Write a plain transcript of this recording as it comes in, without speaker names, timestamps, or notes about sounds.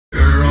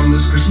on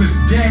this Christmas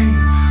day,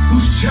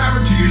 whose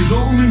charity is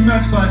only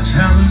matched by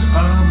talent,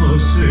 I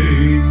must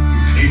say.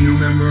 A new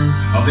member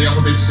of the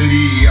Alphabet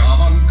City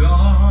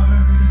avant-garde,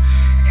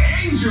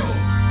 Angel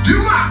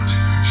Dumont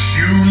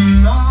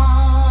Schunard.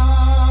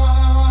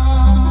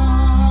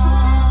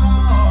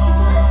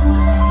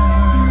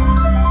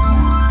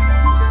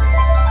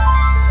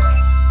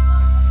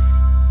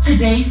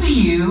 Today for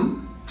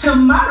you,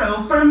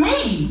 tomorrow for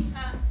me.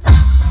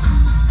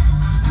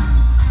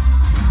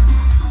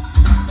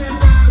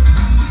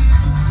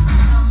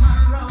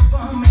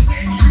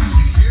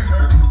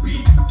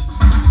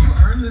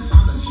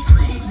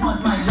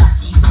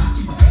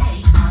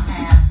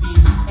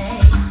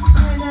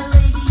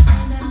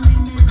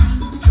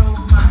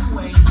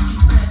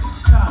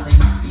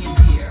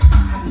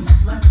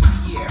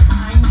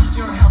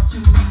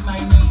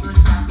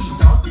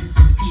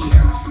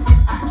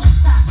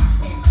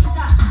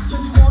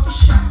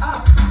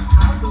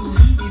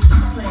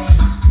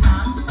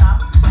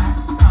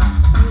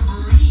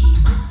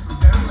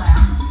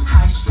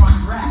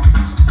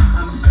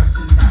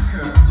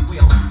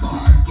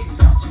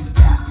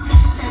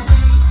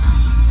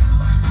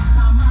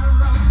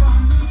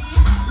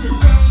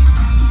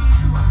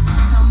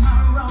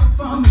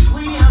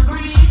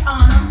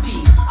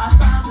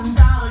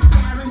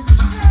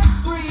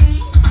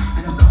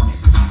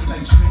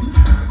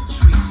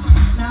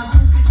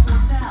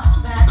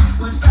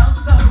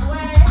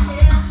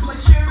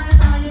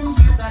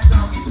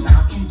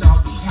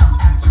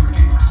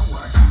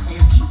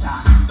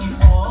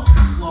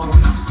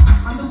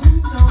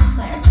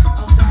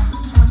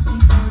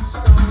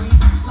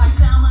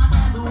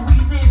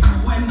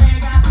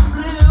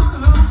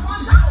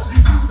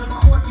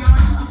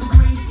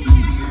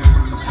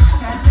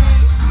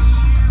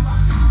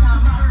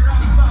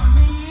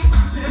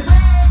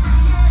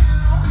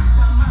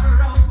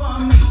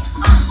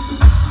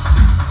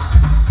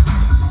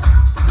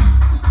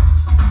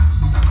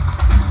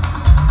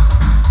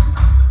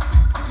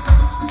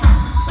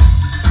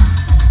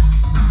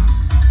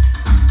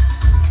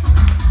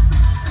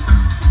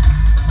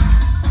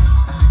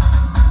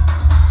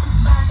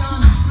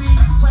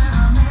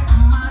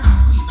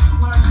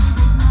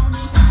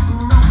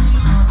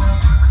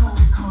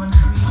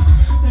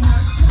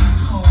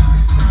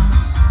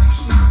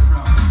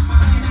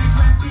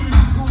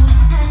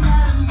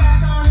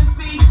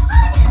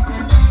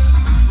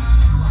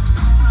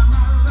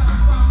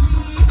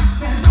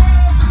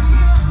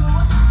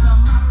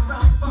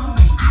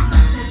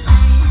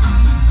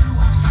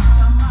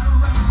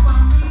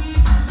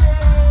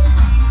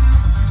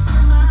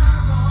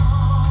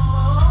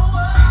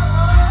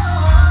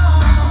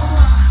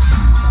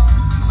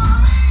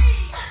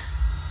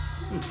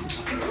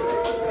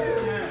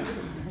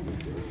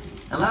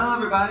 Hello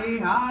everybody,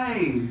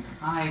 hi!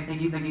 Hi,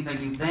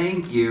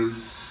 thank you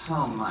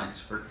so much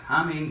for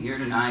coming here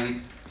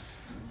tonight.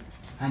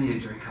 I need a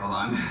drink, hold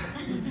on.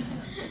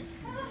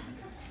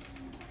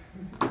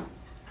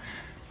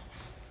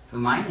 So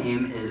my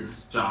name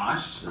is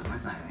Josh, that's my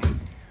second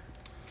name.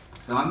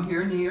 So I'm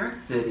here in New York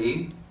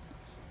City,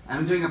 and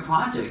I'm doing a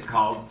project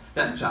called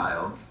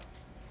Stepchild.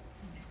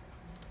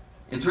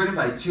 It's written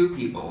by two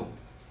people,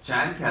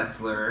 Chad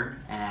Kessler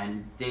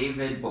and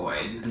David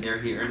Boyd, and they're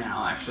here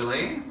now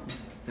actually,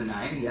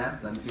 tonight, yes,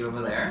 them two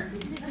over there.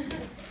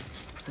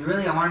 So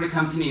really I wanted to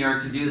come to New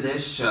York to do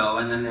this show,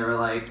 and then they were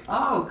like,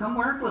 oh, come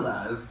work with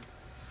us.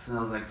 So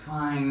I was like,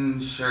 fine,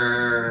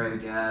 sure, I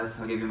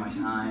guess, I'll give you my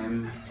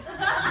time.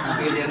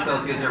 I'll be the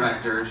associate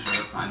director,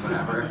 sure, fine,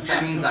 whatever. If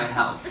that means I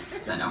help,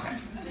 then okay.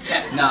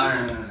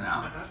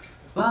 No.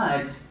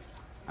 But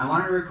I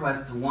want to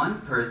request one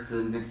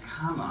person to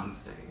come on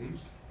stage.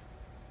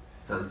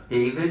 So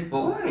David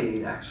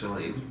Boyd,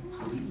 actually,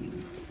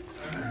 please.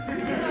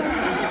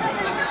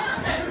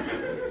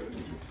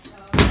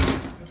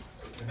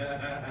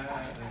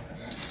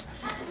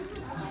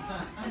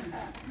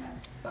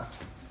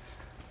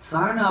 So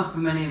I don't know if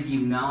many of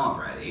you know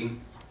already,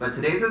 but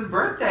today's his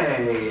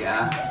birthday.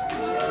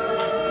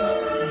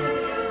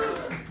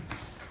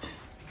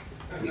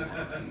 Please have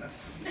a seat.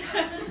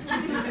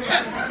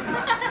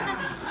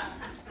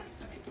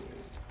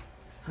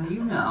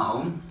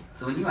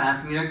 So when you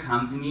asked me to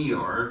come to New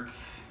York,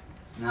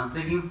 and I was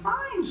thinking,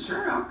 fine,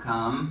 sure, I'll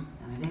come.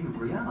 And I didn't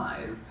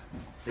realize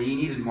that you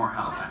needed more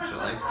help,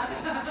 actually.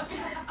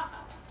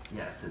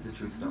 Yes, it's a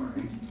true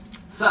story.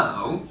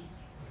 So...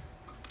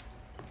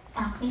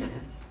 Alfie,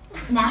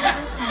 now that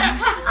we're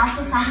friends, I've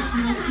decided to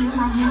make you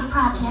my new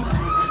project.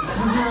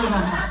 You really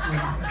don't have to do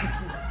that.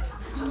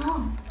 I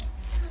know.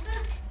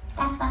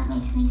 That's what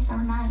makes me so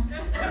nice.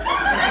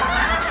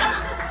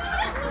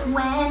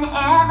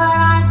 Whenever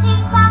I see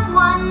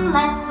someone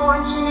less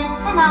fortunate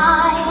than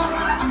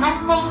I, and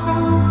let's face it,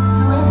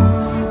 who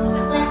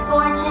isn't less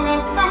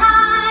fortunate than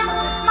I,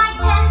 my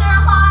tender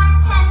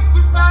heart tends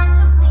to start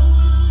to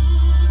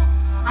bleed.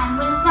 And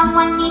when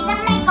someone needs a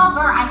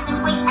makeover, I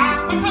simply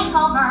have to take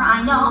over.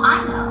 I know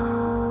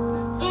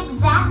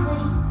exactly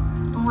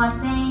what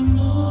they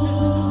need.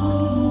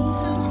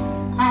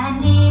 And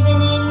even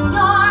in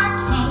your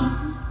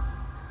case,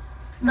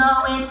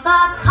 though it's the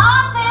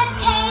toughest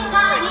case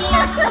I've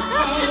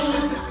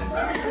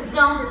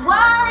don't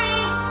worry,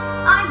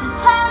 I'm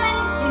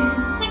determined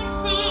to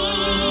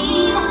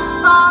succeed.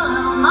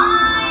 Follow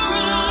my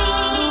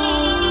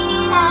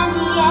lead, and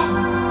yes,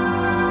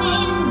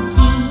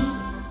 indeed,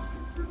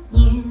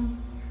 you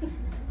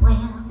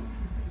will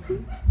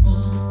be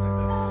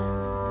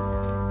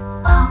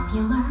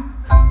popular.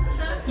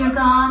 You're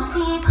gonna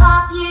be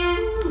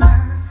popular.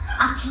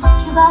 I'll teach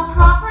you the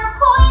proper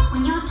poise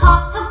when you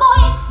talk to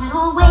boys,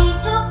 little ways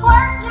to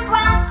flirt and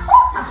glance.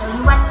 I'll show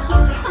you what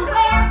shoes to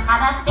wear, how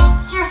to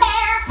fix your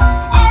hair,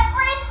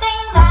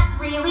 everything that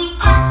really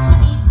counts to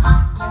be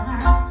popular.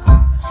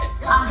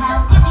 I'll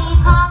help you be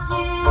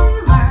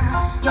popular.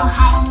 You'll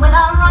hang with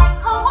the right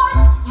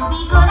cohorts, you'll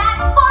be good at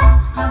sports,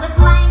 know the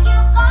slang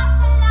you've got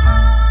to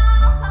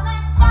know. So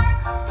let's start,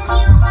 'cause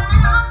you've got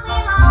an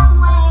awfully long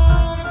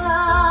way to go.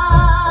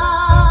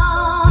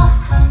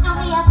 Don't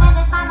be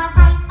offended by my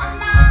frank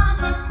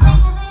analysis, think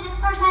of it as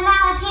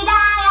personality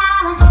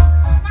dialysis.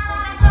 Now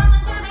that I've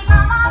chosen to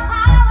become a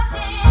palace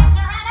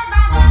sister and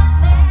advisor,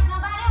 there's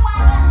nobody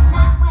wiser,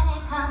 not when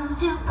it comes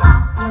to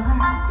popular.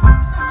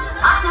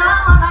 I know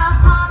about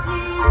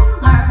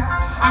popular,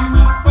 and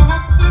with an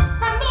assist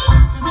from me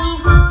to be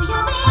who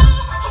you'll be,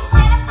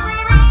 instead of to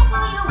remain who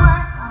you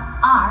were or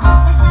are.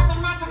 There's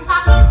nothing that can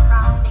stop you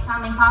from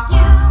becoming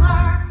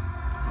popular.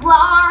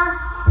 Lar.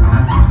 La,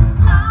 la,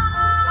 la,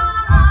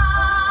 la.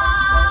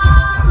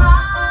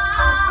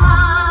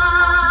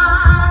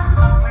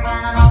 We're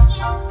gonna make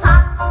you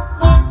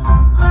popular.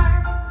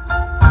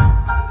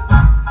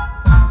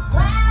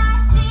 When I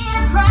see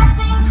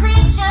depressing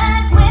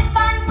creatures with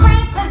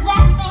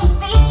unprepossessing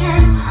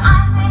features, I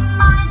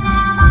remind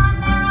them on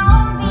their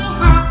own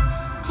behalf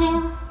to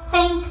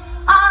think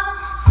of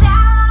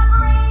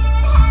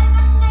celebrated heads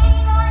of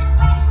state or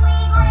especially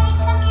great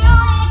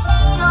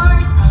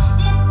communicators.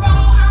 Did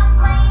they have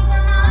brains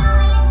or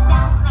knowledge?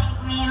 Don't make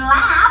me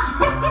laugh.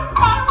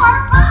 They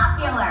were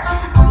popular.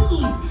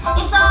 Please,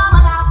 it's all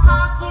about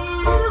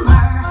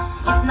popular.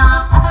 It's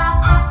not about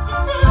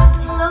aptitude,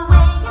 it's the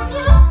way you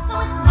view. So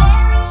it's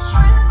very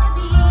shrewd to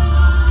be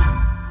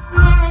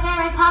very,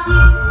 very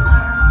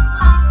popular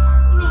like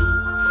me.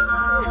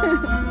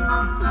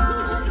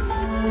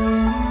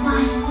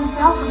 Why, Miss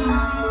Elphaba,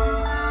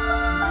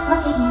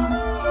 look at you.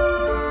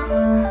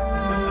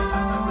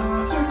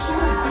 You're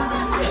beautiful.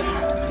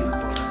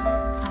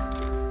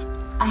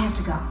 I have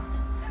to go.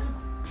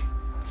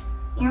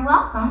 You're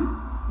welcome.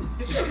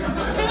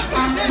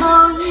 And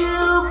though you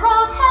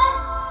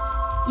protest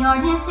your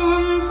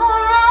disinterest,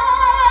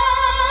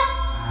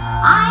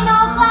 I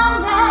know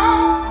clandestinely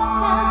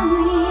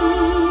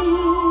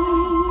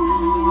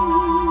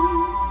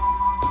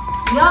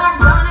you're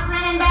gonna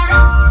grin and bear it.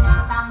 You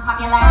found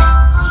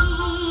popularity.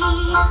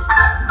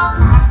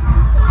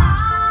 La,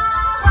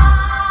 la,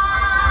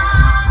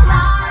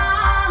 la,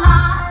 la.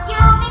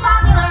 You'll be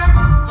popular,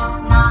 just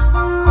not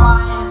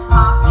quite as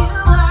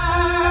popular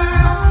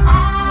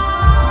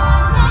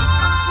as me.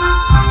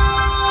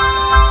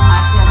 I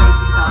actually have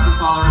 18,000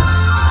 followers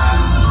on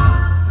Instagram.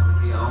 No big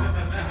deal.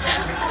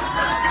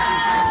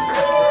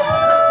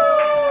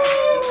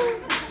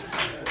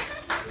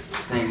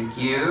 Thank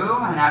you,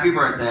 and happy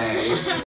birthday.